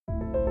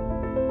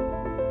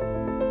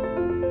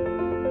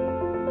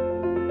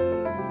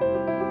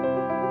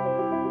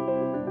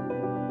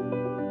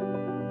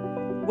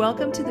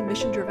Welcome to the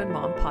Mission Driven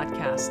Mom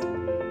Podcast.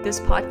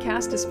 This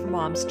podcast is for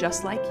moms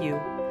just like you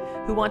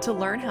who want to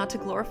learn how to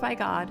glorify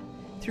God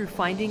through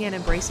finding and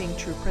embracing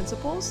true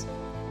principles,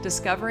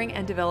 discovering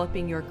and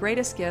developing your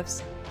greatest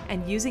gifts,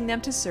 and using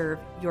them to serve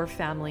your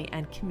family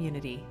and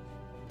community.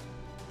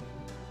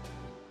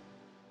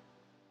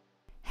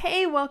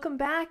 Hey, welcome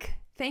back.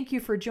 Thank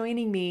you for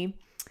joining me.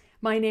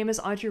 My name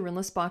is Audrey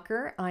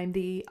Rindlisbacher. I'm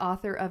the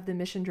author of The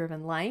Mission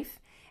Driven Life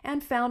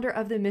and founder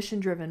of The Mission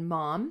Driven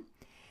Mom.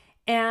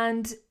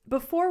 And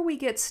before we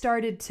get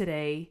started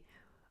today,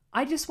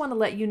 I just want to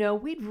let you know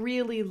we'd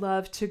really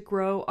love to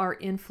grow our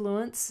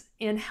influence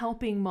in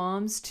helping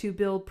moms to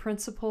build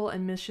principle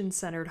and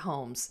mission-centered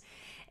homes.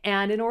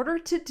 And in order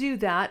to do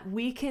that,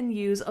 we can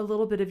use a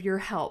little bit of your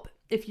help.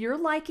 If you're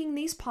liking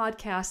these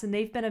podcasts and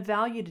they've been of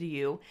value to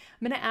you,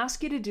 I'm going to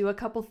ask you to do a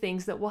couple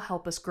things that will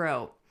help us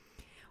grow.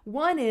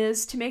 One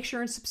is to make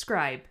sure and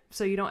subscribe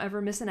so you don't ever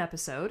miss an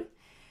episode.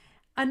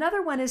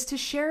 Another one is to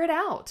share it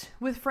out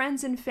with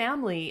friends and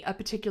family, a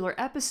particular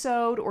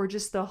episode or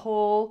just the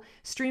whole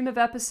stream of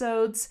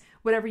episodes,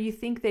 whatever you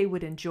think they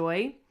would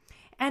enjoy.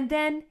 And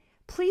then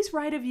please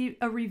write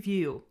a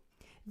review.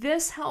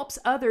 This helps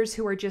others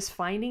who are just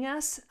finding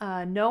us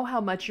know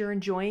how much you're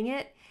enjoying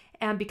it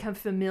and become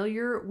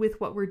familiar with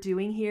what we're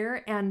doing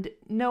here and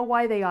know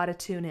why they ought to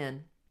tune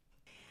in.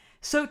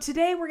 So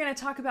today we're going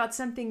to talk about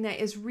something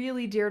that is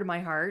really dear to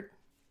my heart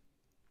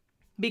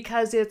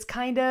because it's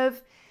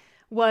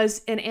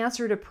was an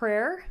answer to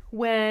prayer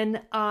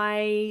when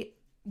I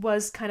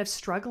was kind of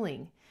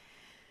struggling.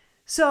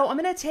 So I'm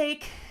going to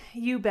take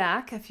you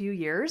back a few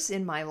years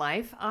in my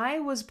life. I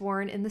was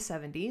born in the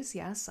 70s.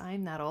 Yes,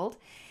 I'm that old.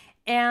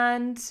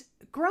 And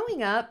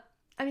growing up,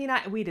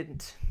 we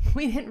didn't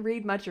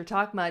read much or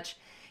talk much,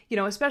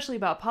 especially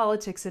about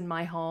politics in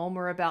my home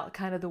or about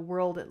kind of the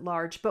world at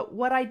large. But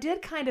what I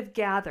did kind of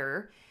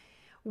gather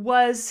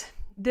was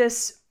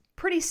this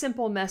pretty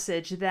simple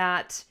message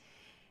that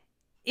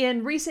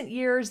in recent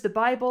years, the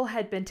Bible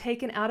had been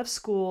taken out of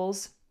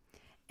schools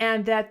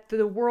and that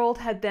the world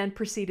had then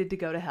proceeded to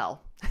go to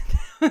hell.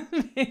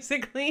 That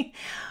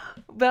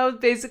was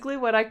basically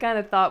what I kind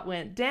of thought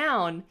went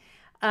down.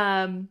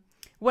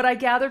 What I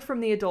gathered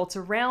from the adults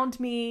around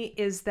me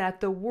is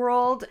that the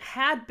world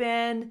had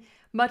been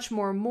much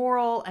more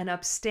moral and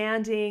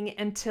upstanding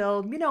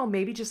until,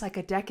 maybe just like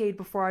a decade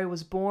before I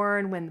was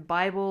born when the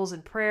Bibles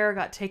and prayer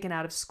got taken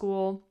out of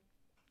school.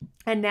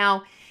 And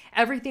now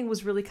everything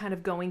was really kind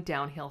of going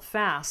downhill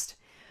fast.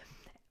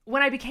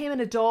 When I became an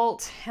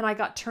adult and I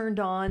got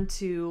turned on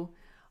to,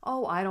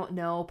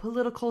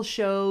 political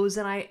shows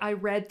and I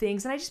read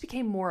things and I just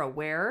became more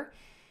aware,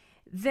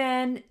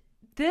 then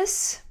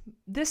this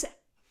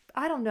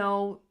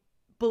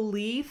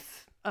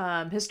belief,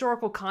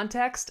 historical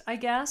context, I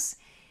guess,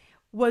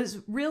 was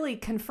really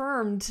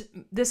confirmed,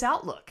 this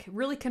outlook,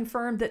 really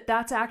confirmed that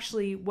that's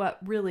actually what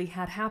really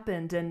had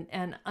happened.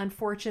 And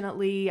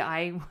unfortunately,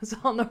 I was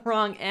on the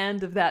wrong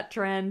end of that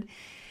trend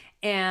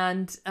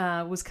and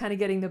was kind of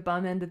getting the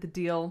bum end of the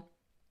deal.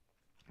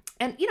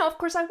 And, of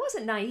course, I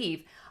wasn't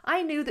naive.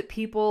 I knew that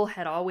people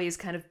had always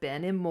kind of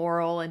been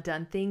immoral and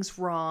done things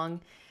wrong.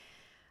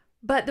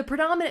 But the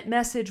predominant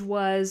message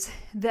was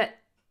that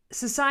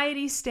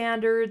society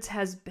standards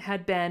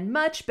had been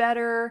much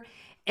better.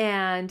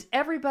 And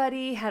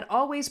everybody had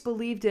always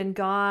believed in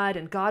God,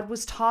 and God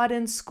was taught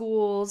in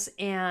schools,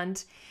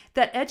 and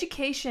that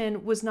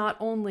education was not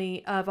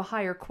only of a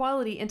higher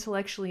quality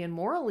intellectually and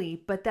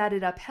morally, but that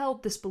it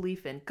upheld this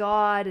belief in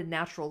God and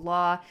natural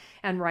law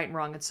and right and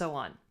wrong and so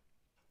on.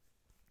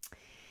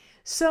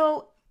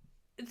 So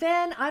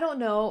then,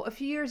 a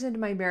few years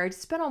into my marriage,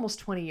 it's been almost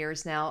 20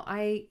 years now,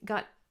 I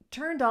got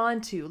turned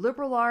on to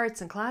liberal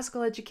arts and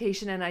classical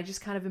education, and I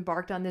just kind of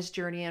embarked on this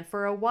journey. And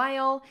for a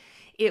while,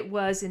 it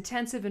was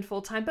intensive and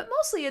full-time, but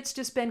mostly it's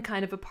just been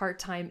kind of a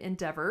part-time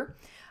endeavor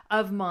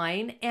of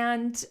mine.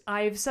 And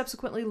I've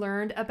subsequently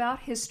learned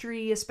about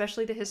history,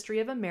 especially the history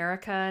of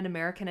America and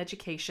American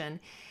education.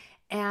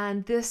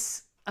 And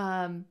this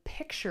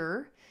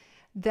picture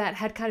that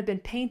had kind of been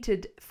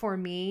painted for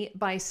me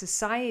by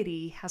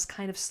society has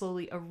kind of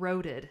slowly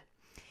eroded.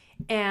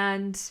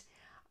 And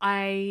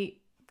I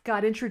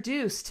got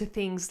introduced to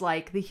things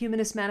like the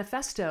Humanist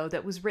Manifesto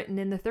that was written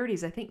in the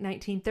 30s, I think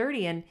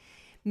 1930, and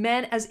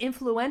men as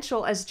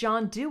influential as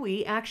John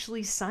Dewey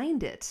actually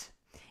signed it.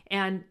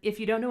 And if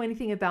you don't know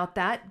anything about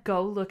that,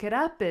 go look it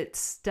up.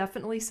 It's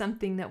definitely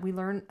something that we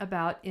learn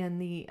about in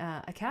the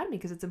academy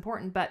because it's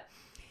important. But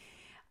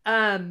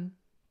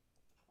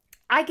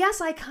I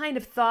guess I kind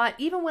of thought,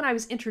 even when I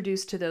was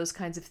introduced to those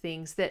kinds of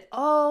things, that,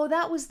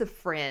 that was the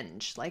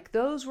fringe. Like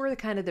those were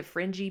the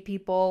fringy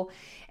people.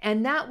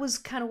 And that was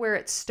kind of where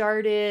it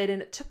started.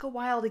 And it took a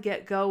while to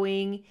get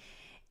going.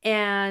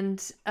 And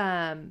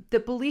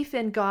the belief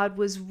in God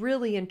was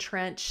really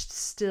entrenched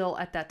still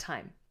at that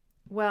time.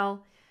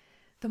 Well,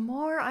 the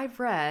more I've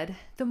read,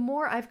 the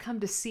more I've come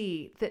to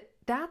see that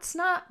that's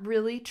not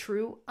really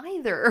true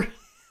either.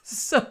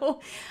 So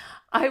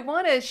I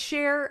want to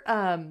share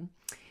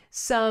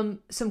some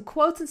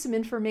quotes and some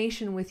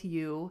information with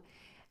you.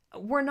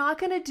 We're not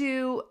going to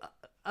do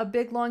a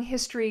big, long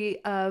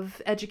history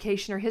of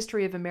education or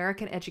history of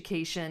American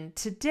education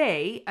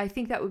today. I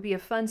think that would be a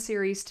fun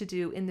series to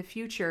do in the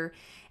future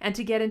and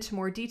to get into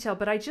more detail.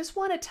 But I just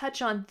want to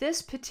touch on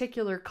this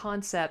particular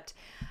concept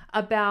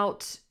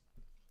about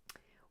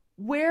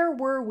where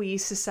were we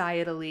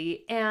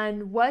societally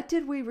and what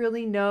did we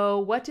really know?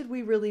 What did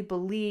we really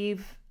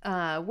believe?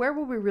 Where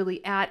were we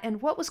really at?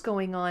 And what was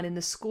going on in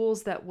the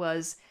schools that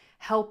was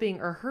helping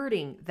or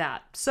hurting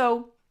that?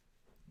 So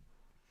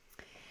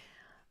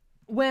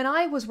when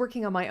I was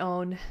working on my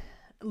own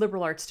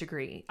liberal arts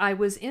degree, I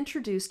was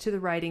introduced to the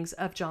writings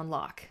of John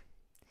Locke.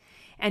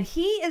 And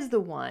he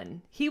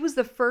was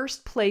the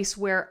first place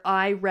where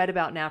I read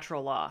about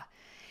natural law.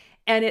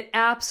 And it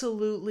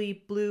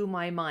absolutely blew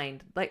my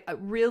mind. Like,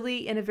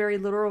 really, in a very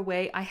literal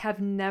way, I have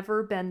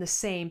never been the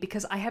same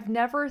because I have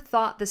never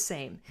thought the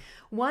same.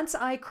 Once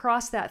I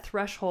crossed that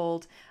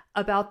threshold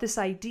about this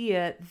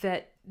idea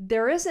that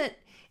there isn't,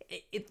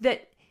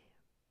 that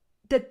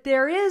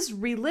there is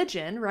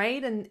religion,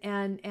 right?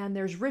 And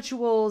there's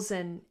rituals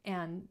and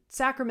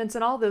sacraments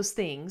and all those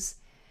things.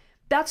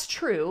 That's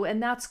true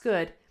and that's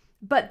good.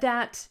 But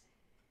that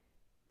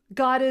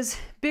God is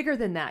bigger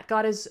than that.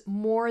 God is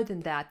more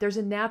than that. There's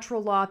a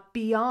natural law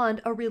beyond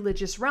a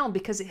religious realm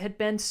because it had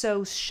been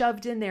so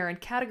shoved in there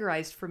and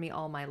categorized for me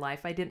all my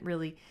life. I didn't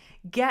really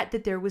get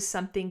that there was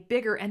something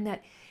bigger, and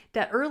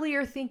that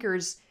earlier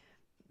thinkers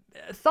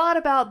thought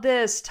about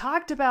this,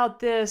 talked about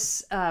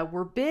this,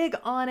 were big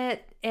on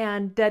it,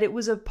 and that it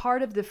was a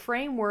part of the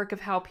framework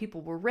of how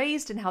people were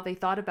raised and how they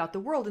thought about the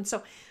world. And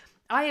so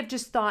I have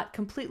just thought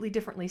completely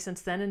differently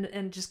since then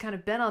and just kind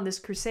of been on this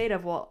crusade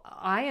of, well,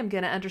 I am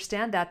going to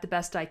understand that the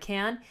best I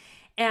can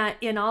and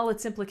in all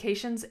its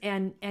implications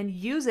and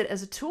use it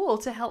as a tool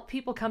to help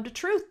people come to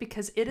truth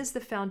because it is the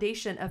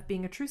foundation of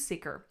being a truth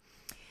seeker.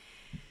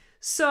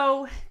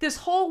 So this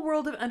whole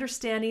world of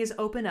understanding is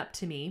open up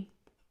to me.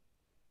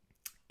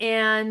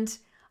 And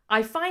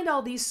I find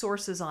all these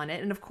sources on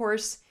it. And of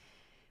course,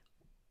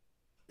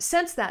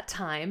 since that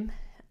time,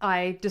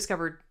 I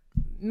discovered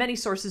many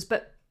sources,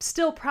 but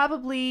still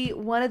probably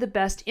one of the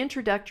best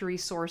introductory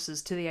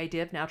sources to the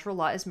idea of natural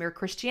law is Mere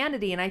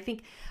Christianity. And I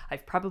think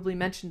I've probably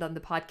mentioned on the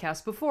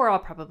podcast before, I'll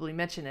probably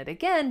mention it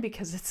again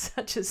because it's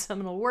such a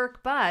seminal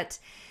work, but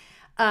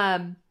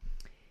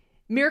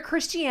Mere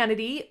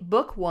Christianity,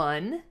 book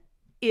 1,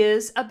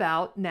 is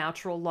about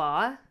natural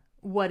law,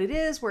 what it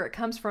is, where it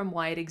comes from,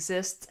 why it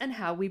exists, and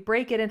how we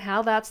break it, and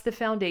how that's the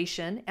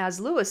foundation, as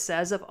Lewis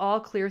says, of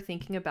all clear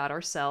thinking about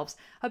ourselves,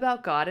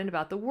 about God, and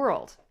about the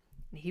world.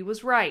 And he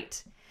was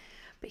right.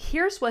 But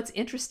here's what's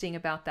interesting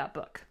about that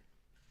book.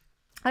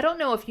 I don't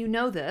know if you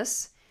know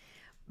this,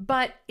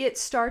 but it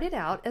started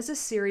out as a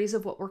series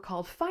of what were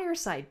called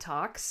fireside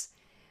talks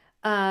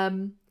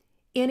in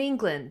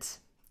England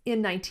in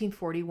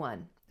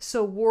 1941.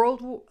 So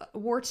World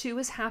War II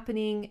is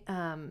happening.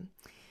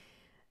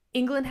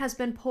 England has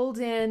been pulled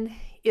in.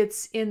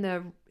 It's in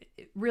the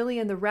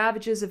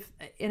ravages of,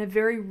 in a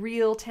very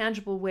real,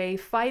 tangible way,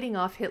 fighting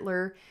off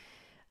Hitler,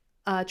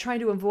 trying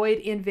to avoid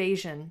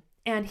invasion.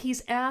 And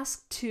he's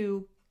asked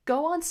to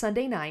go on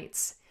Sunday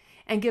nights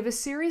and give a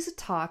series of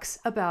talks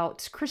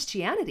about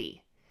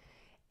Christianity,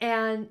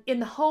 and in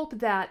the hope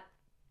that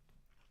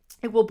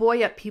it will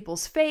buoy up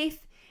people's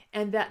faith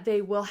and that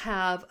they will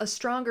have a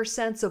stronger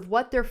sense of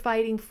what they're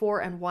fighting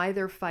for and why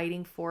they're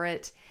fighting for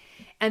it,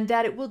 and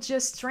that it will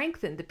just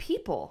strengthen the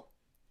people,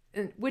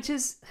 which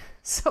is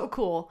so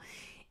cool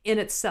in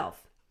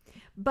itself.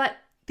 But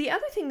the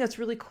other thing that's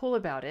really cool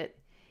about it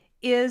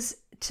is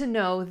to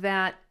know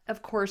that,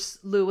 of course,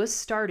 Lewis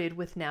started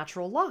with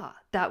natural law.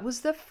 That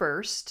was the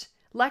first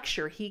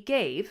lecture he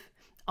gave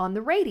on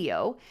the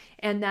radio,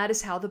 and that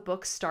is how the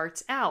book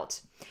starts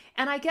out.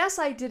 And I guess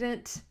I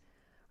didn't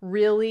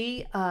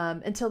really,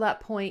 until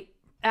that point,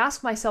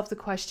 ask myself the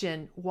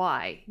question,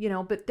 why?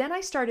 But then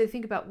I started to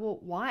think about, well,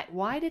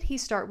 why did he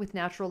start with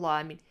natural law?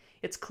 I mean,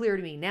 it's clear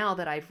to me now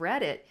that I've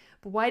read it,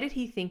 but why did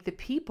he think the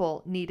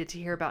people needed to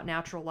hear about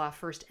natural law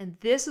first? And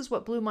this is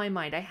what blew my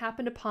mind. I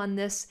happened upon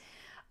this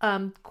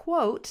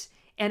quote,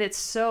 and it's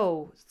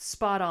so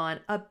spot on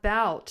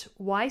about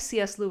why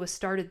C.S. Lewis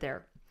started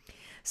there.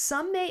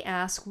 Some may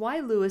ask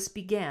why Lewis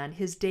began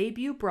his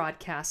debut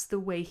broadcast the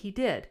way he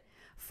did,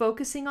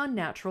 focusing on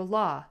natural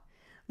law.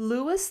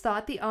 Lewis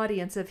thought the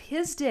audience of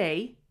his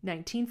day,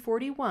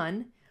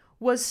 1941,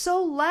 was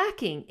so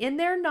lacking in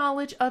their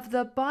knowledge of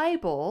the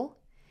Bible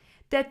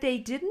that they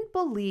didn't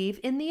believe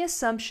in the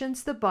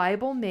assumptions the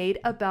Bible made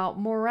about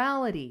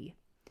morality.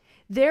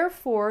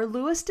 Therefore,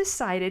 Lewis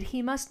decided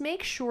he must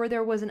make sure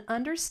there was an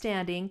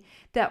understanding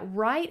that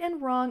right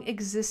and wrong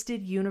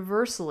existed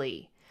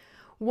universally.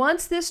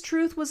 Once this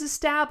truth was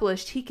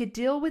established, he could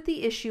deal with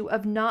the issue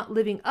of not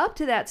living up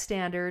to that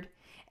standard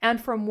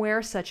and from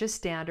where such a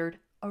standard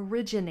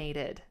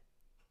originated.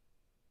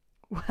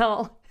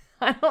 Well,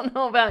 I don't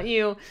know about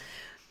you,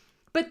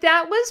 but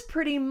that was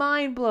pretty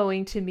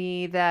mind-blowing to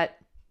me, that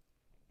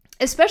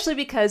especially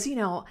because,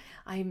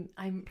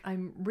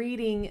 I'm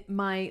reading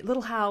my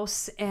little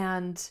house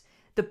and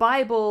the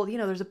Bible,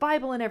 there's a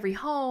Bible in every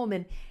home,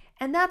 and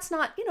And that's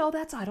not,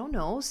 that's, I don't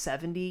know,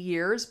 70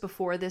 years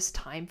before this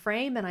time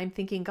frame. And I'm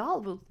thinking,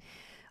 God, well,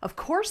 of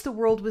course the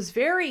world was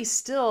very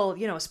still,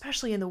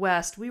 especially in the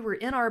West. We were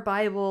in our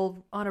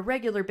Bible on a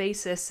regular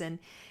basis, and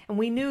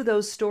we knew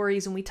those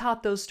stories, and we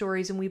taught those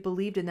stories, and we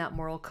believed in that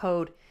moral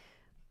code.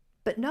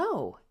 But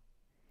no,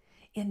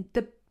 in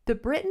the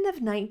Britain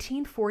of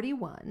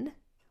 1941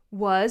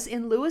 was,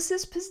 in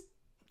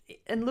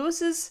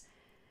Lewis's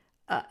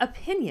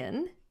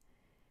opinion,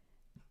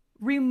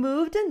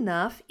 removed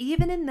enough,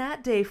 even in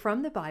that day,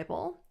 from the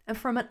Bible and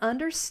from an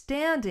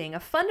understanding, a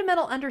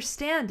fundamental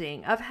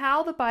understanding of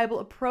how the Bible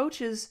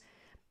approaches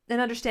an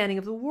understanding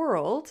of the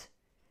world,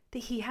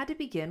 that he had to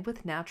begin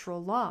with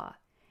natural law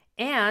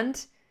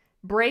and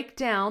break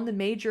down the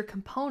major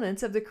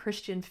components of the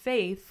Christian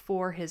faith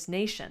for his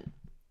nation.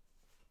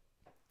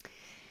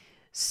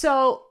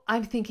 So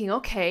I'm thinking,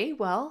 okay,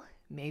 well,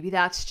 maybe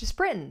that's just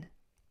Britain.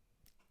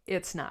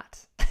 It's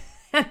not.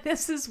 And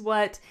this is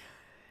what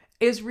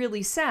is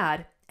really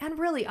sad and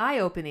really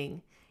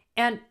eye-opening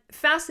and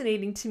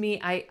fascinating to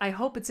me. I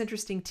hope it's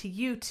interesting to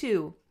you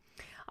too.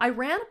 I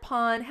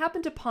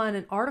happened upon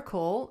an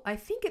article. I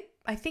think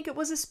it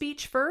was a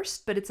speech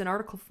first, but it's an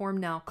article form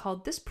now,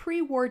 called "This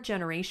Pre-War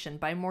Generation"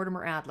 by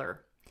Mortimer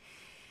Adler.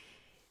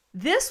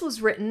 This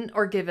was written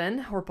or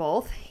given, or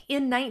both,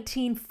 in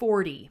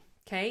 1940.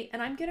 Okay,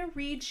 and I'm going to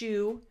read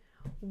you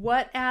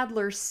what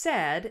Adler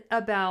said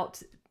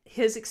about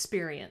his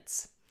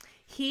experience.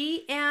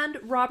 He and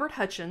Robert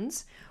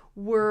Hutchins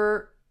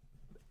were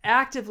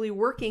actively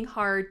working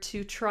hard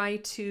to try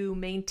to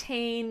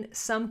maintain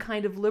some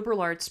kind of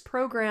liberal arts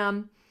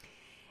program.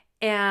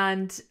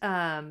 And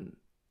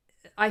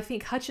I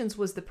think Hutchins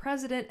was the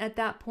president at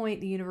that point,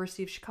 the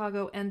University of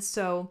Chicago. And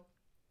so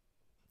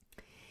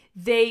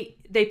they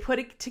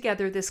put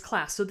together this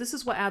class. So this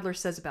is what Adler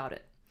says about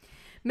it.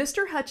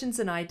 Mr. Hutchins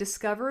and I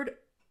discovered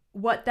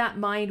what that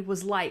mind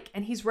was like.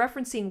 And he's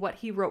referencing what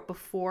he wrote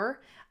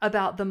before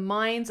about the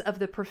minds of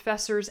the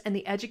professors and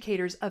the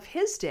educators of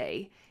his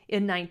day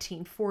in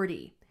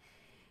 1940.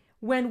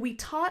 When we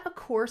taught a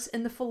course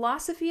in the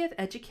philosophy of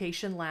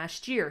education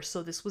last year,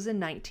 so this was in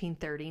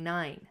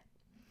 1939.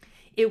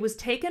 It was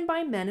taken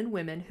by men and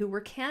women who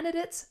were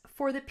candidates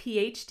for the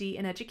PhD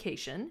in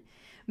education,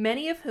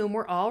 many of whom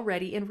were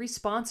already in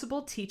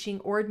responsible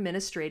teaching or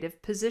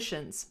administrative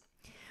positions.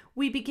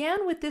 We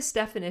began with this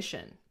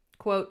definition,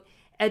 quote,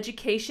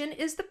 "Education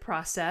is the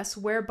process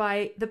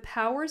whereby the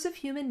powers of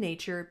human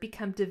nature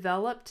become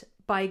developed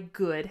by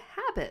good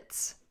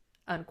habits,"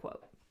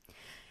 unquote.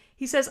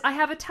 He says, I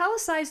have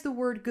italicized the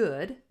word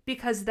good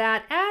because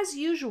that, as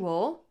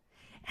usual,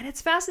 and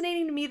it's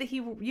fascinating to me that he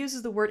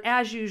uses the word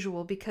as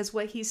usual, because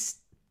what he's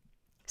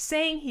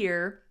saying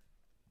here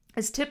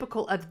is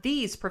typical of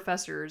these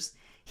professors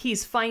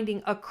he's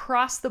finding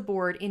across the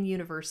board in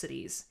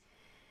universities.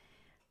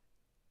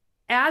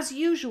 As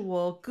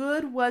usual,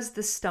 good was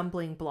the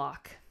stumbling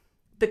block.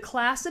 The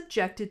class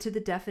objected to the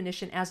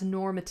definition as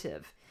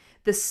normative.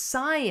 The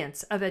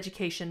science of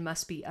education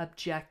must be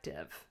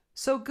objective.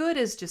 So good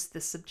is just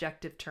this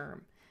subjective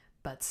term,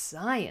 but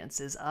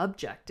science is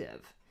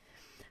objective.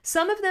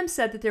 Some of them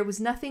said that there was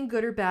nothing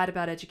good or bad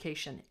about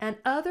education, and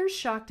others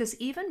shocked us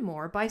even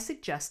more by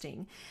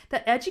suggesting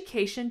that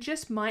education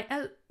just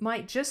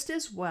might just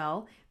as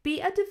well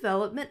be a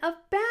development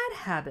of bad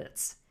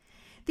habits.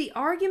 The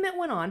argument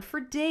went on for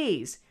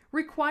days,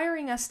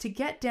 requiring us to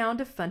get down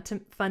to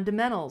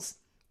fundamentals.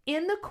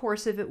 In the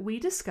course of it, we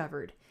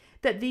discovered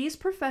that these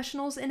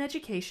professionals in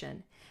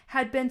education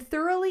had been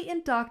thoroughly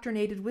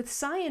indoctrinated with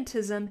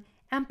scientism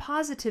and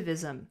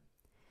positivism.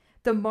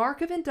 The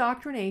mark of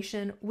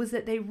indoctrination was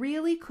that they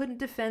really couldn't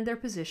defend their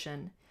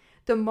position.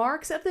 The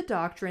marks of the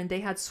doctrine they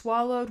had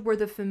swallowed were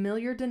the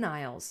familiar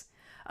denials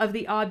of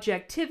the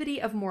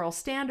objectivity of moral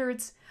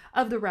standards,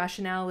 of the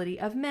rationality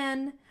of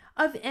men,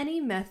 of any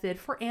method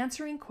for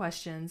answering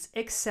questions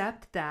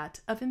except that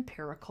of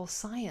empirical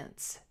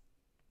science.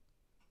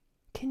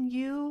 Can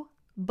you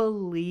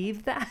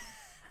believe that?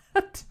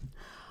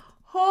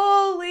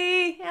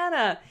 Holy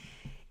Hannah!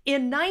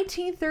 In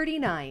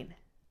 1939,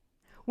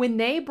 when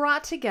they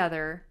brought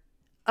together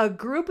a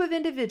group of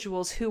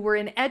individuals who were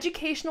in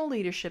educational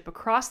leadership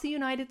across the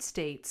United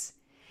States,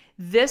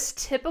 this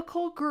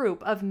typical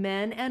group of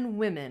men and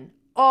women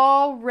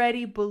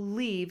already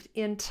believed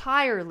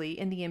entirely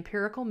in the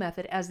empirical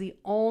method as the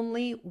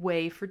only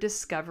way for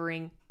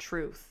discovering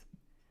truth.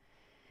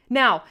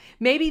 Now,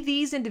 maybe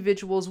these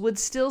individuals would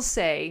still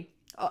say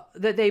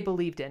that they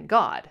believed in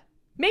God.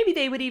 Maybe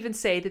they would even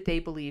say that they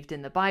believed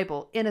in the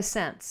Bible, in a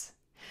sense.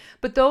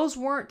 But those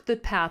weren't the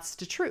paths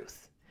to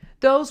truth.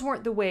 Those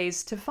weren't the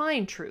ways to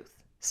find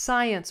truth.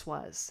 Science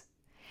was.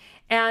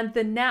 And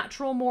the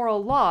natural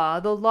moral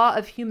law, the law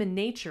of human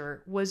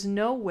nature, was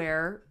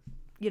nowhere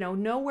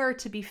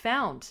to be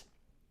found.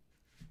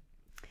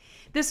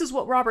 This is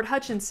what Robert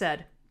Hutchins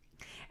said.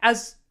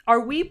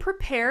 Are we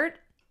prepared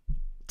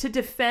to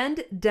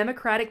defend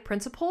democratic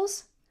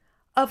principles?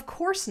 Of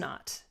course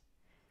not.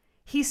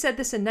 He said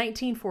this in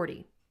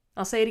 1940.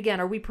 I'll say it again.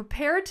 Are we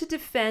prepared to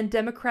defend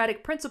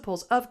democratic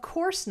principles? Of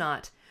course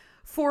not.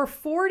 For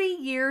 40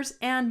 years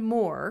and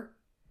more,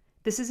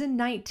 this is in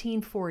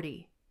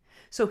 1940.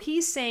 So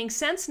he's saying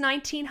since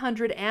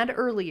 1900 and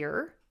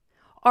earlier,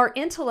 our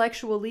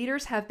intellectual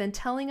leaders have been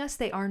telling us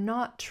they are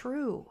not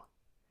true.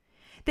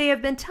 They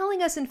have been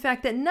telling us, in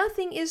fact, that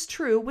nothing is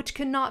true which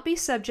cannot be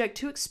subject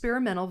to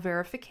experimental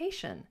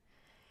verification.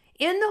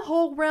 In the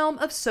whole realm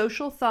of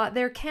social thought,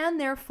 there can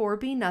therefore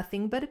be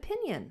nothing but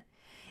opinion.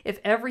 If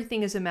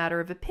everything is a matter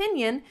of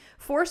opinion,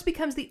 force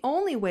becomes the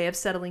only way of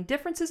settling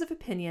differences of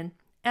opinion.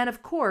 And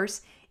of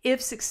course,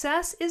 if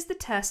success is the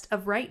test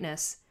of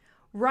rightness,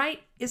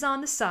 right is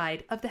on the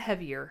side of the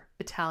heavier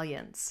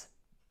battalions.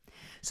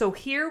 So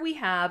here we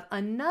have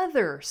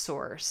another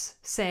source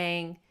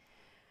saying,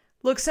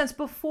 look, since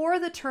before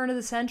the turn of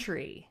the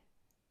century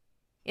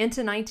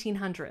into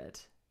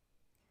 1900,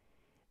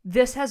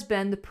 this has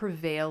been the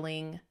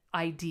prevailing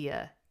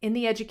idea in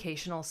the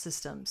educational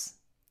systems,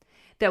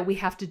 that we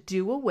have to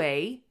do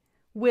away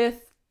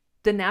with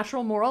the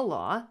natural moral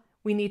law.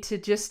 We need to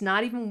just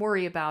not even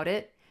worry about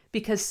it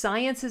because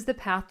science is the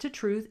path to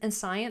truth and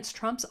science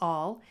trumps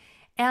all,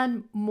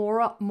 and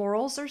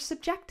morals are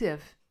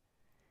subjective.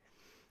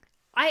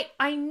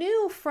 I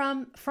knew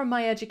from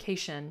my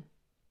education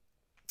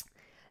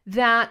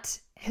that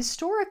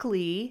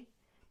historically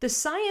the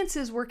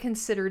sciences were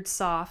considered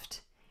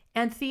soft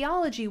and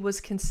theology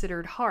was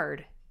considered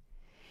hard.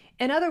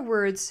 In other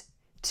words,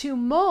 to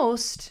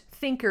most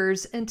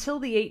thinkers until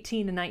the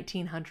 18 and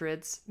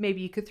 1900s,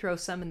 maybe you could throw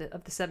some of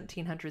the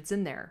 1700s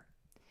in there,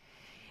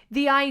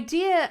 the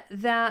idea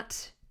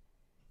that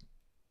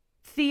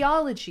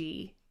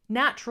theology,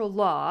 natural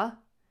law,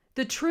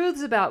 the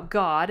truths about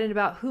God and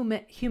about who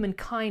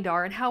humankind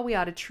are and how we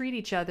ought to treat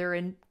each other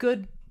and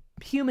good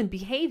human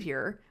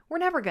behavior were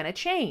never going to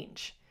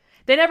change.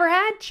 They never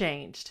had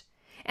changed.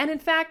 And in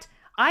fact,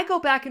 I go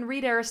back and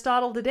read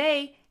Aristotle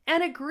today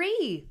and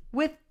agree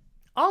with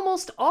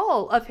almost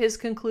all of his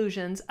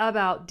conclusions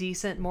about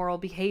decent moral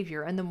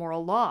behavior and the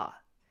moral law.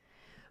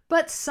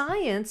 But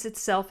science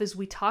itself, as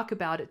we talk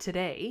about it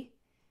today,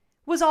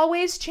 was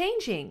always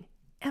changing.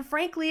 And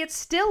frankly, it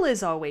still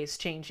is always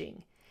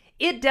changing.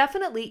 It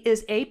definitely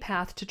is a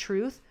path to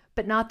truth,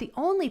 but not the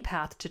only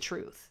path to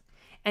truth.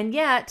 And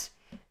yet,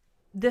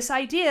 this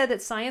idea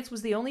that science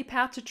was the only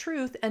path to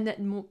truth and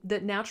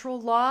that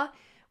natural law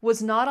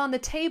was not on the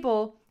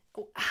table,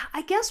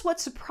 I guess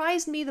what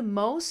surprised me the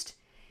most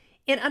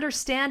in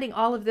understanding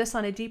all of this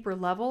on a deeper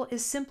level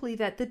is simply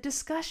that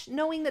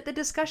knowing that the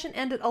discussion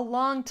ended a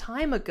long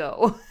time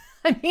ago.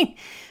 I mean,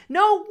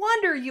 no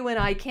wonder you and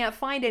I can't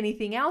find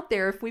anything out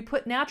there if we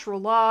put natural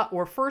law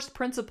or first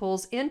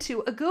principles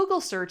into a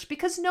Google search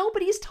because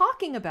nobody's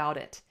talking about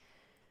it.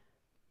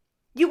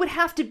 You would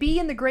have to be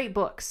in the great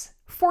books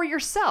for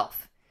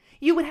yourself.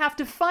 You would have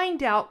to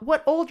find out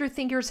what older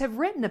thinkers have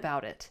written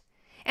about it.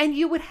 And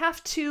you would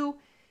have to,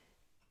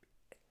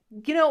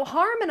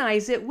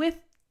 harmonize it with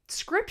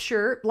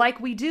scripture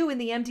like we do in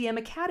the MDM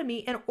Academy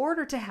in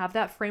order to have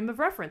that frame of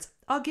reference.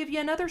 I'll give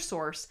you another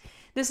source.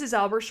 This is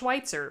Albert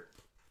Schweitzer,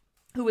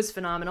 who is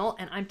phenomenal,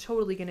 and I'm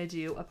totally going to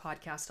do a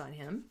podcast on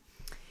him.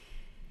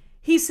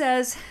 He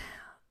says,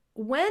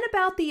 when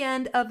about the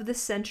end of the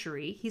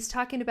century, he's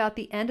talking about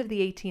the end of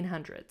the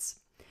 1800s,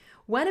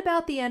 when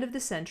about the end of the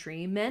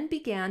century, men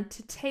began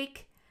to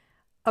take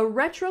a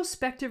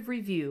retrospective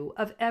review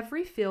of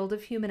every field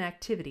of human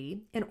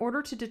activity in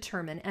order to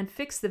determine and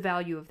fix the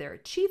value of their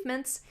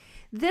achievements,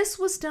 this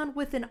was done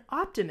with an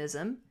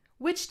optimism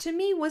which to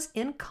me was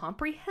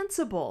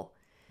incomprehensible.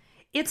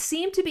 It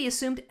seemed to be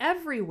assumed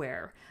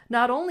everywhere,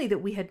 not only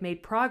that we had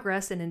made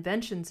progress in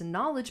inventions and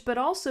knowledge, but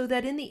also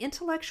that in the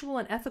intellectual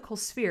and ethical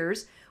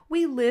spheres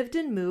we lived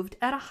and moved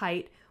at a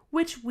height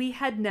which we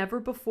had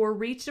never before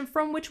reached and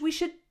from which we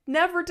should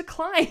never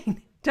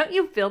decline. Don't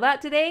you feel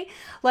that today?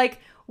 Like,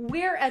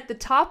 we're at the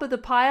top of the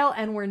pile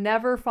and we're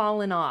never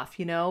falling off.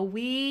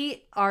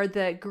 We are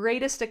the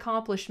greatest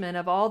accomplishment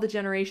of all the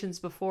generations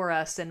before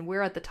us, and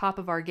we're at the top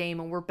of our game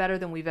and we're better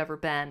than we've ever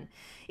been.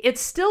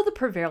 It's still the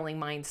prevailing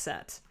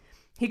mindset.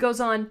 He goes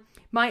on,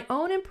 my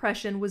own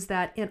impression was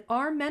that in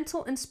our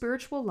mental and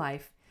spiritual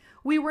life,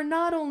 we were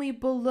not only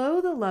below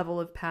the level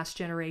of past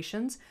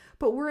generations,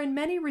 but were in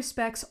many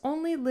respects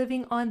only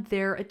living on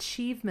their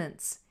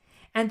achievements,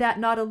 and that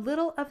not a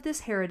little of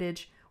this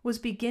heritage was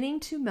beginning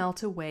to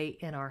melt away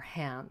in our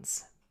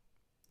hands.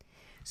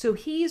 So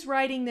he's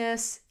writing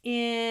this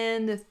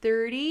in the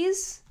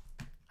 30s,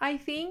 I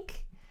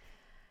think,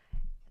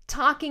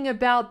 talking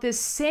about this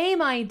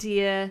same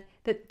idea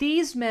that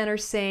these men are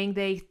saying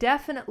they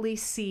definitely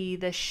see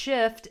the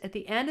shift at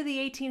the end of the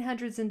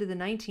 1800s into the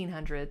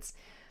 1900s.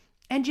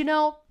 And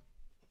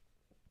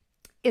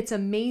it's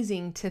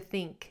amazing to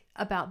think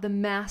about the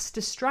mass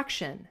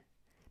destruction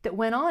that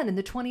went on in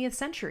the 20th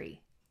century.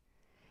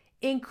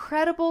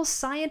 Incredible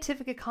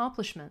scientific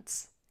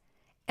accomplishments,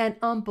 and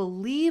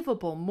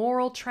unbelievable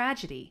moral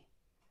tragedy.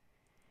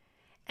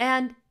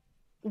 And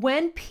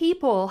when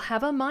people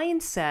have a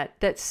mindset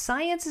that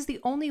science is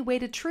the only way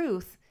to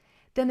truth,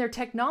 then their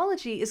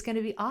technology is going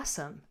to be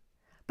awesome,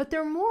 but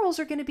their morals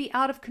are going to be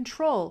out of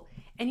control.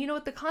 And you know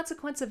what the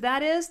consequence of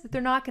that is? That they're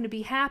not going to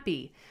be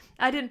happy.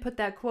 I didn't put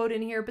that quote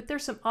in here, but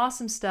there's some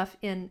awesome stuff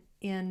in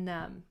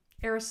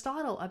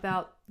Aristotle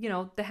about,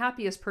 the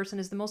happiest person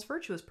is the most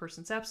virtuous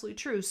person. It's absolutely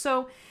true.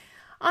 So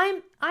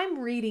I'm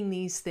reading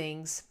these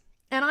things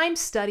and I'm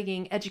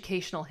studying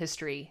educational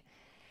history.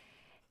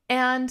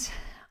 And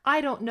I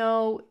don't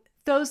know,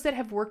 those that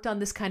have worked on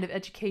this kind of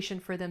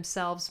education for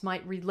themselves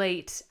might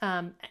relate.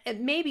 And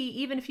maybe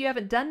even if you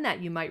haven't done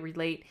that, you might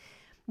relate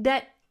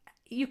that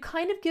you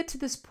kind of get to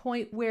this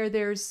point where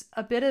there's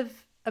a bit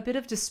of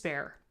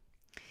despair.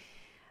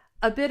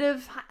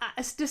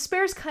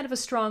 Despair is kind of a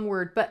strong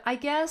word, but I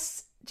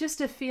guess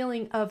just a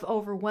feeling of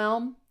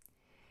overwhelm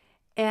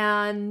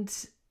and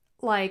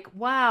like,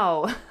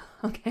 wow,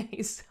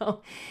 okay,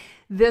 so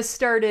this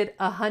started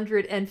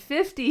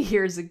 150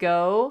 years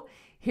ago.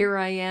 Here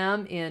I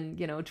am in,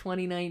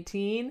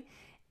 2019.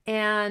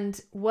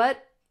 And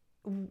what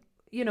do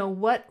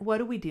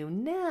we do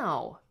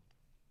now?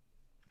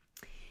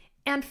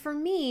 And for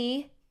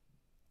me,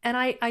 and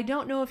I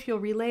don't know if you'll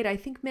relate, I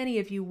think many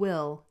of you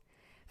will.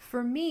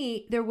 For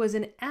me, there was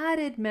an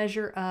added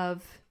measure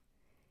of,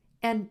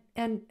 and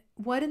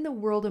what in the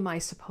world am I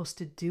supposed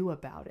to do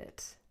about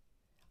it?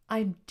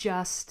 I'm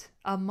just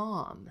a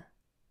mom.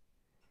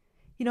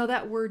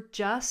 That word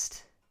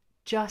just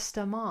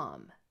a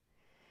mom.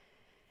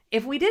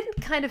 If we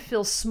didn't kind of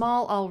feel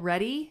small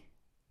already,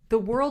 the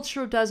world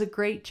sure does a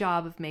great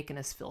job of making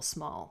us feel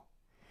small,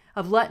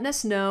 of letting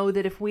us know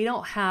that if we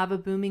don't have a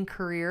booming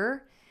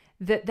career,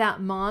 that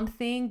mom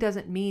thing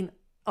doesn't mean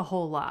a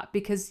whole lot,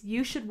 because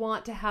you should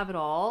want to have it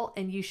all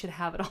and you should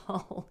have it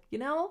all,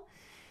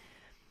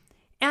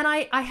 And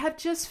I have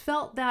just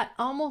felt that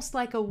almost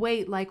like a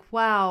weight, like,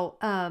 wow,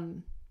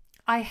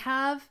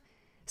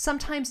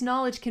 sometimes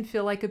knowledge can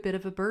feel like a bit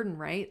of a burden,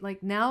 right?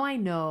 Like now I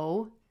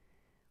know,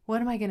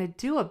 what am I going to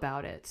do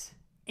about it?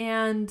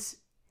 And,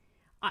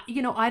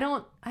 I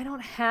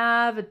don't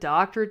have a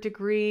doctorate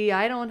degree.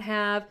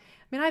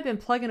 I've been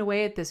plugging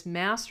away at this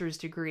master's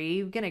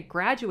degree. I'm going to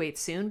graduate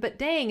soon, but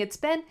dang, it's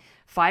been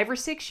 5 or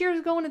 6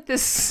 years going at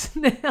this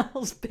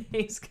snail's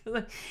pace because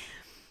I'm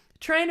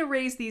trying to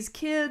raise these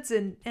kids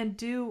and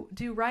do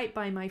right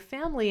by my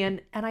family.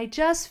 And I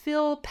just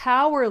feel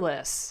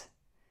powerless.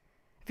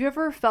 Have you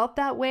ever felt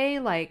that way?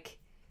 Like,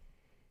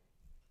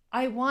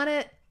 I want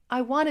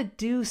to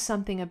do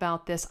something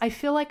about this. I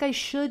feel like I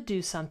should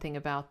do something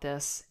about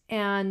this.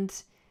 And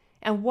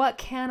what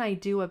can I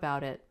do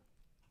about it?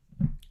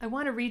 I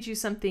want to read you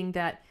something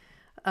that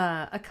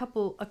a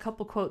couple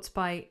quotes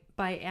by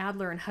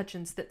Adler and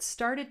Hutchins that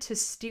started to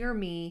steer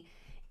me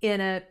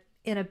in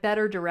a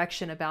better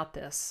direction about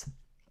this.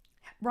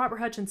 Robert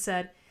Hutchins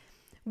said,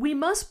 we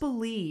must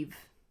believe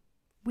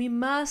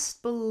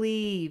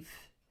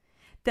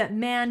that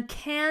man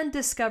can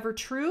discover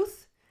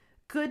truth,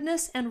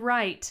 goodness, and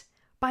right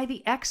by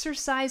the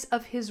exercise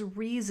of his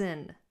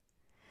reason,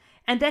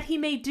 and that he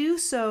may do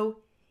so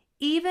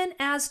even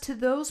as to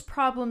those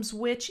problems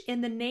which,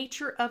 in the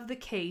nature of the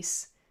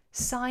case,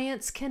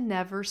 science can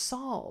never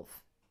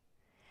solve.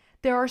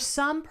 There are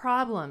some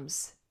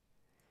problems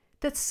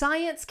that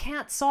science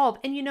can't solve.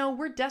 And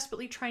we're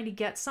desperately trying to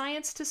get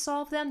science to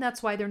solve them.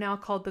 That's why they're now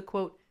called the,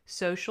 quote,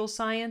 social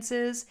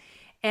sciences.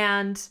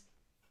 And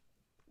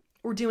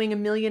we're doing a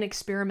million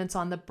experiments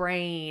on the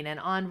brain and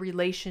on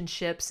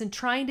relationships and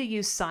trying to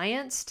use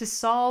science to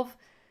solve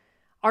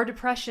our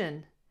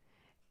depression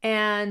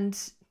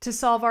and to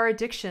solve our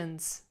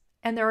addictions.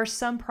 And there are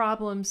some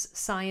problems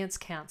science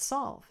can't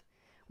solve.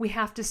 We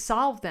have to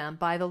solve them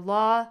by the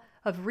law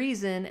of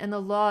reason and the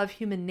law of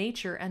human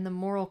nature and the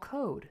moral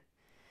code.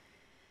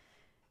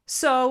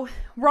 So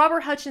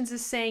Robert Hutchins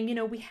is saying,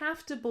 we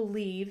have to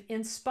believe,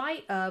 in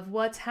spite of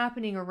what's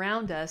happening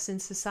around us in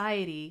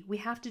society, we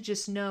have to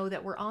just know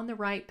that we're on the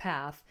right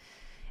path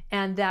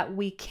and that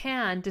we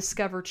can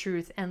discover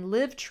truth and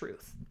live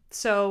truth.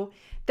 So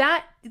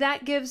that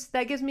gives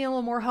me a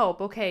little more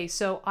hope. Okay,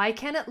 so I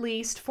can, at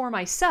least for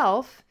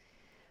myself,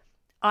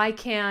 I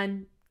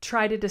can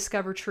try to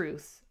discover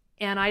truth.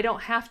 And I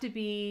don't have to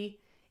be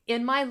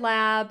in my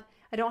lab.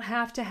 I don't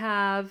have to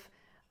have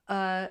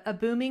a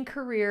booming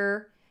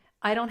career.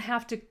 I don't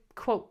have to,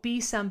 quote,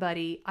 be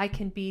somebody. I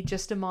can be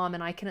just a mom,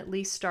 and I can at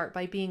least start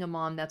by being a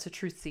mom that's a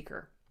truth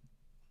seeker.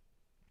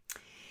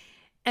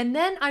 And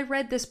then I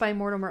read this by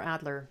Mortimer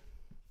Adler.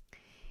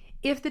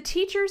 If the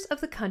teachers of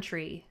the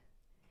country,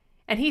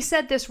 and he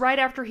said this right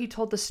after he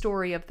told the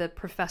story of the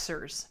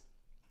professors,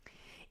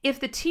 if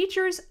the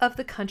teachers of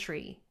the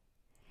country,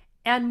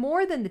 and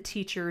more than the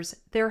teachers,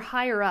 their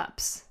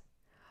higher-ups,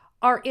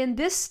 are in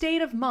this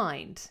state of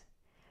mind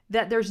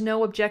that there's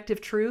no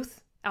objective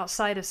truth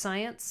outside of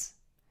science,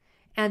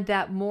 and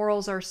that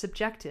morals are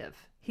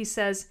subjective, he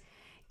says,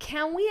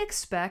 can we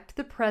expect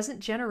the present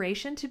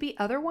generation to be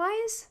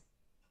otherwise?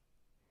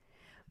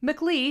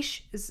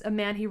 MacLeish, is a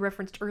man he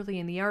referenced early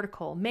in the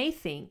article, may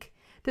think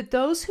that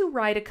those who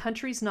write a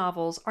country's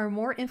novels are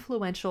more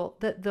influential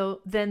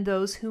than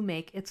those who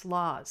make its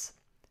laws.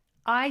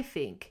 I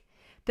think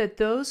that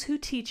those who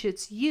teach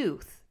its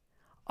youth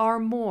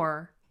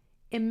are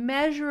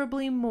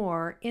immeasurably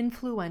more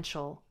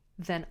influential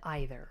than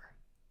either.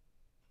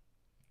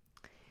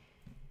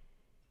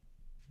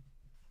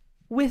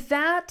 With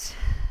that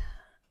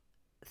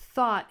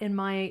thought in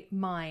my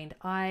mind,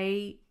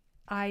 I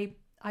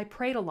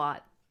prayed a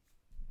lot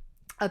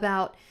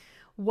about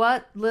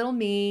what little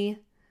me,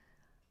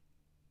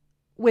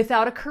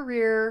 without a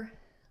career,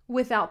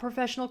 without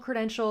professional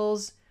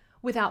credentials,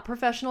 without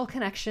professional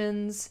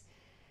connections,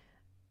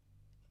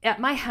 at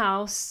my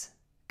house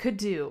could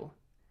do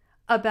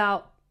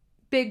about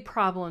big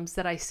problems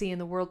that I see in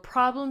the world,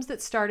 problems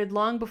that started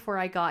long before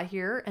I got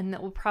here and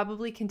that will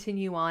probably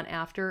continue on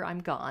after I'm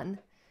gone.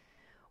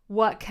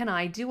 What can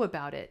I do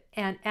about it?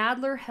 And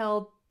Adler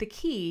held the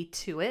key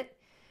to it.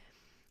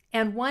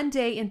 And one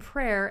day in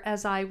prayer,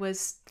 as I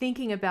was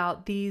thinking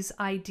about these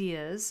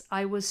ideas,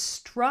 I was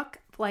struck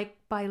like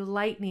by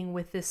lightning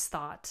with this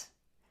thought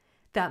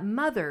that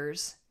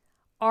mothers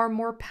are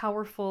more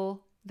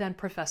powerful than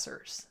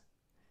professors.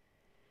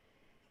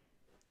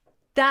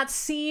 That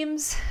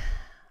seems,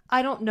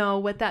 I don't know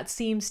what that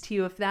seems to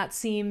you, if that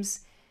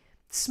seems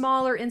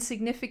small or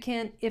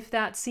insignificant, if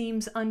that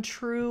seems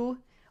untrue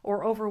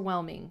or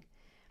overwhelming,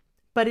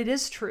 but it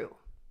is true.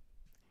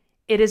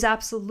 It is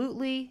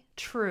absolutely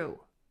true.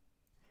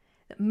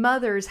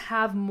 Mothers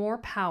have more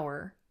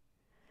power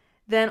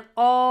than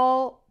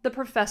all the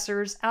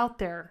professors out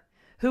there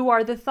who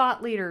are the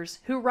thought leaders,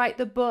 who write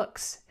the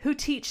books, who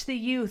teach the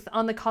youth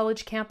on the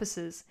college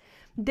campuses.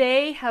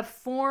 They have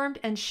formed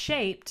and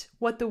shaped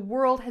what the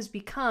world has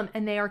become,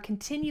 and they are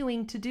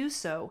continuing to do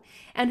so.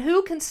 And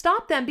who can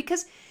stop them?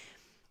 Because,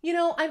 you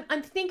know,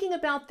 I'm thinking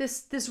about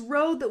this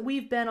road that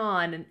we've been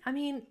on, and I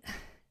mean,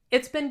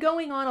 it's been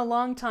going on a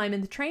long time,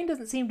 and the train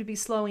doesn't seem to be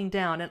slowing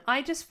down. And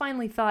I just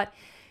finally thought,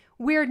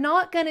 we're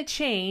not going to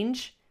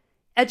change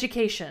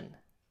education,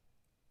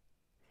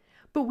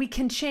 but we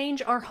can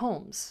change our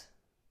homes.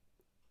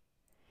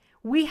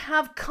 We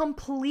have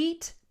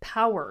complete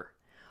power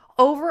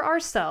over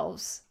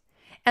ourselves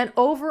and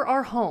over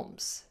our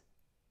homes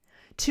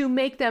to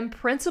make them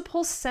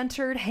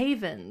principle-centered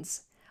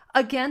havens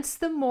against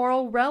the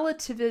moral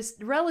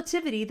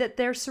relativity that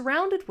they're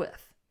surrounded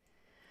with.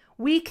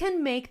 We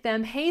can make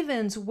them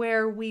havens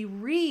where we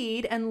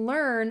read and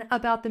learn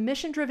about the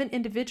mission-driven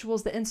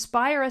individuals that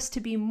inspire us to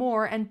be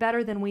more and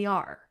better than we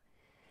are.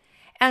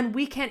 And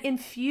we can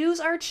infuse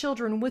our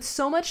children with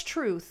so much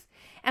truth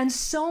and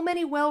so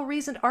many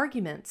well-reasoned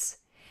arguments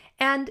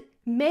and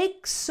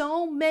make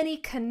so many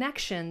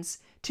connections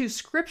to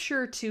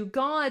Scripture, to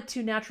God,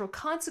 to natural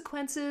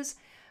consequences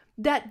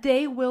that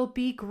they will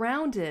be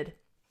grounded.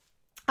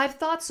 I've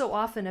thought so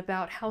often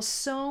about how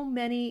so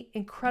many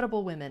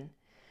incredible women,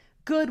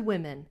 good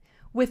women,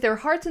 with their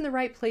hearts in the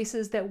right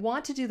places that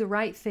want to do the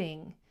right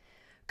thing,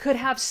 could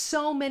have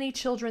so many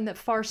children that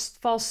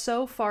fall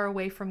so far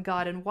away from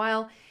God. And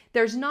while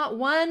there's not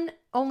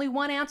only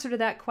one answer to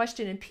that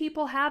question, and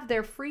people have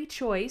their free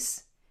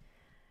choice,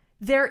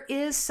 there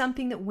is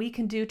something that we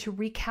can do to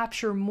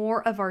recapture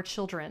more of our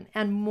children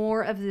and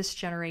more of this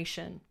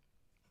generation.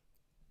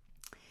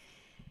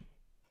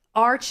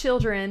 Our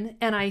children,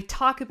 and I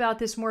talk about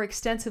this more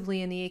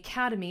extensively in the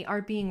academy,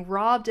 are being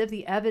robbed of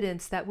the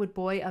evidence that would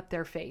buoy up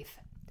their faith.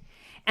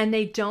 And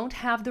they don't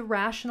have the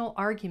rational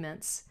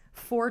arguments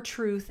for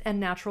truth and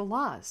natural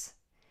laws.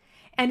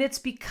 And it's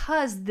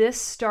because this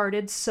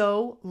started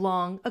so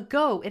long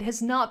ago. It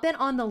has not been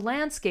on the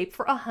landscape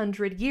for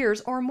 100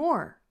 years or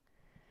more.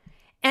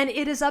 And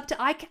it is up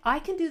to, I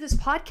can do this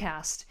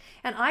podcast,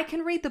 and I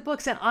can read the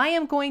books, and I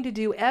am going to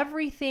do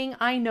everything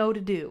I know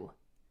to do.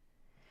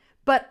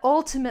 But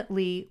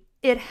ultimately,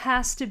 it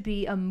has to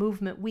be a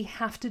movement. We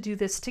have to do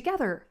this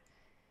together.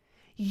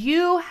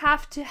 You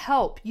have to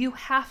help. You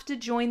have to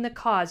join the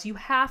cause. You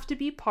have to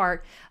be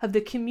part of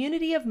the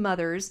community of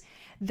mothers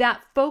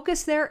that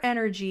focus their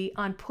energy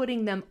on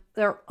putting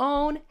their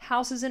own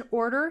houses in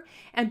order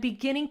and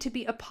beginning to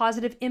be a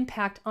positive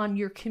impact on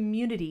your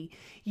community,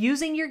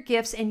 using your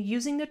gifts and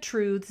using the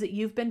truths that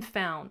you've been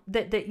found,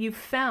 that you've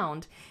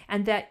found,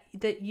 and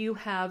that you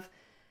have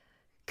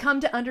come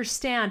to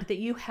understand, that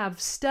you have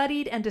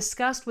studied and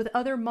discussed with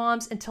other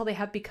moms until they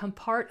have become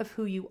part of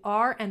who you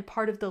are and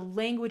part of the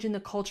language and the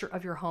culture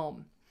of your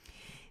home.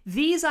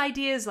 These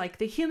ideas like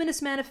the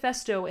Humanist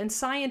Manifesto and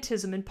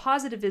scientism and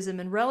positivism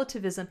and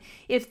relativism,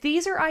 if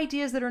these are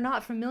ideas that are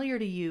not familiar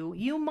to you,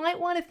 you might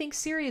want to think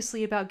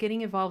seriously about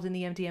getting involved in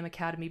the MDM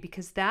Academy,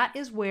 because that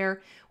is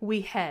where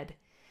we head.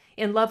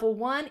 In level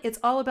 1, it's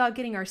all about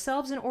getting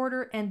ourselves in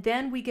order, and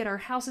then we get our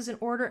houses in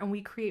order and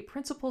we create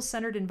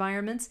principle-centered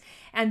environments,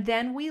 and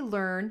then we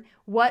learn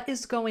what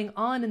is going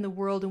on in the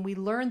world, and we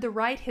learn the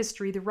right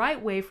history, the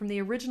right way from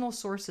the original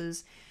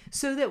sources,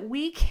 so that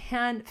we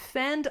can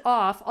fend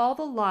off all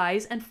the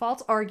lies and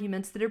false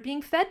arguments that are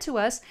being fed to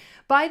us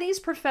by these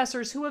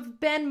professors who have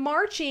been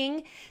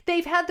marching.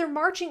 They've had their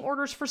marching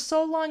orders for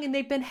so long, and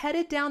they've been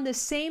headed down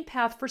this same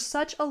path for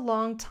such a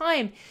long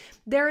time.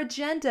 Their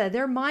agenda,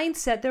 their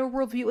mindset, their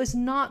worldview is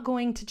not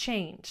going to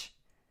change.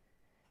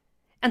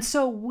 And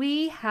so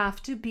we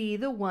have to be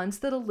the ones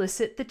that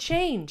elicit the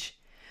change.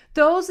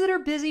 Those that are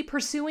busy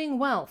pursuing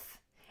wealth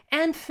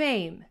and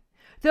fame,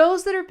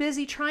 Those that are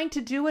busy trying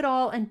to do it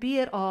all and be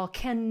it all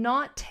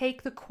cannot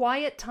take the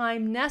quiet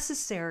time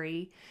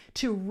necessary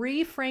to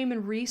reframe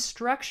and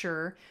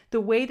restructure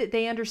the way that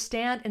they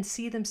understand and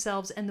see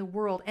themselves and the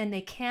world. And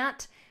they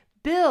can't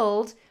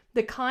build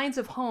the kinds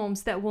of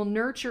homes that will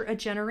nurture a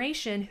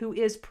generation who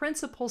is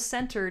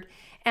principle-centered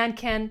and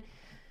can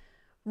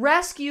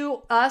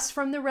rescue us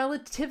from the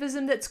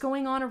relativism that's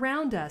going on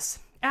around us.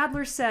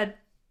 Adler said,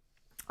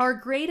 "Our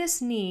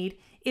greatest need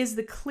is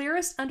the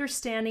clearest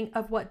understanding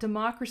of what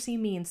democracy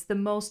means, the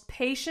most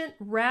patient,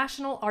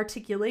 rational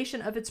articulation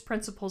of its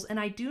principles. And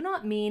I do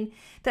not mean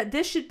that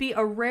this should be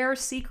a rare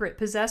secret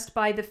possessed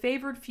by the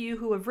favored few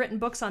who have written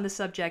books on the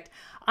subject.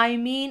 I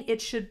mean it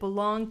should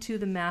belong to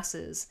the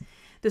masses.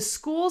 The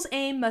school's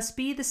aim must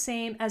be the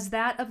same as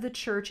that of the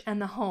church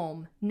and the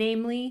home,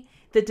 namely,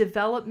 the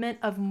development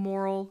of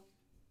moral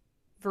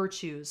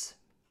virtues."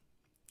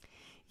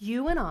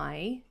 You and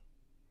I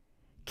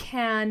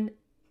can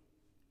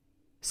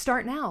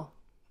start now.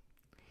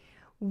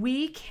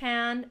 We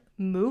can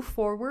move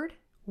forward.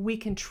 We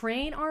can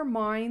train our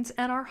minds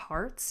and our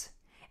hearts,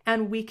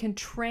 and we can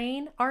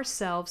train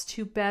ourselves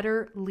to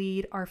better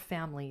lead our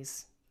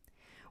families.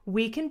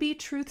 We can be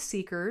truth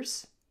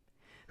seekers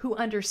who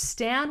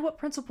understand what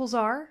principles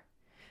are,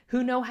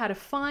 who know how to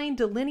find,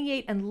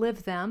 delineate, and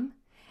live them,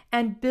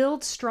 and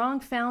build strong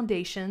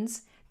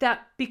foundations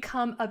that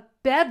become a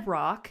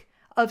bedrock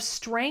of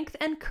strength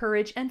and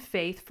courage and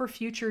faith for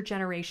future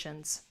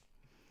generations.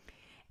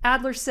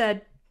 Adler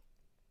said,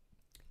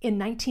 in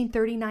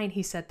 1939,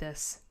 he said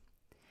this,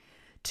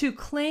 "To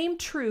claim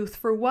truth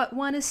for what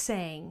one is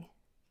saying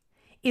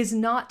is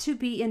not to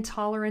be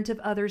intolerant of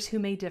others who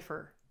may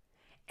differ."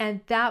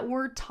 And that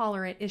word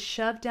tolerant is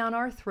shoved down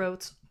our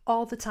throats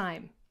all the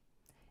time.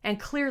 And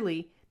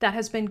clearly, that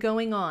has been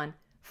going on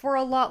for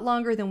a lot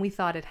longer than we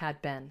thought it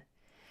had been.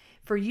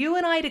 For you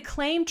and I to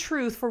claim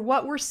truth for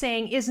what we're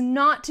saying is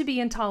not to be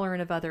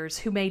intolerant of others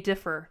who may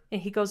differ.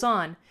 And he goes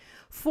on,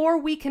 "For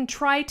we can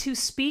try to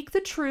speak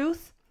the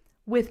truth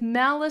with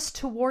malice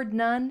toward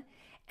none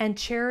and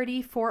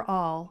charity for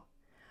all,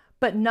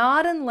 but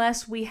not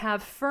unless we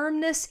have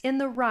firmness in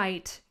the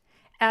right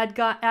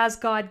as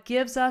God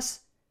gives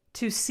us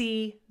to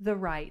see the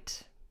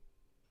right."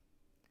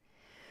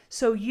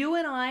 So you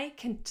and I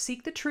can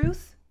seek the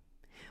truth.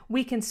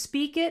 We can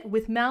speak it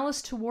with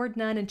malice toward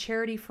none and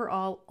charity for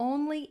all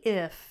only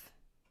if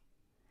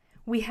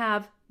we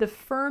have the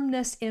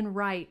firmness in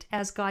right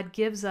as God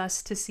gives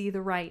us to see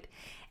the right.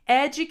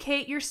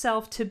 Educate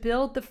yourself to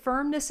build the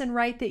firmness and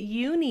right that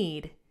you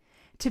need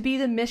to be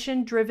the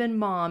mission-driven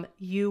mom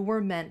you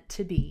were meant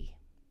to be.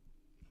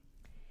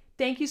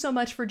 Thank you so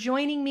much for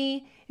joining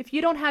me. If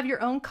you don't have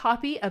your own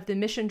copy of The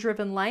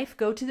Mission-Driven Life,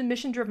 go to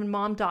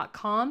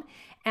themissiondrivenmom.com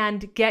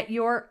and get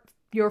your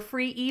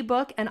free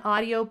ebook and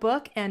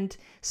audiobook and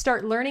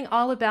start learning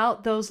all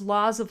about those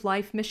laws of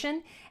life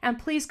mission. And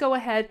please go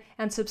ahead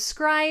and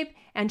subscribe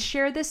and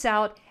share this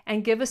out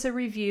and give us a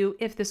review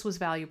if this was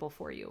valuable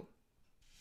for you.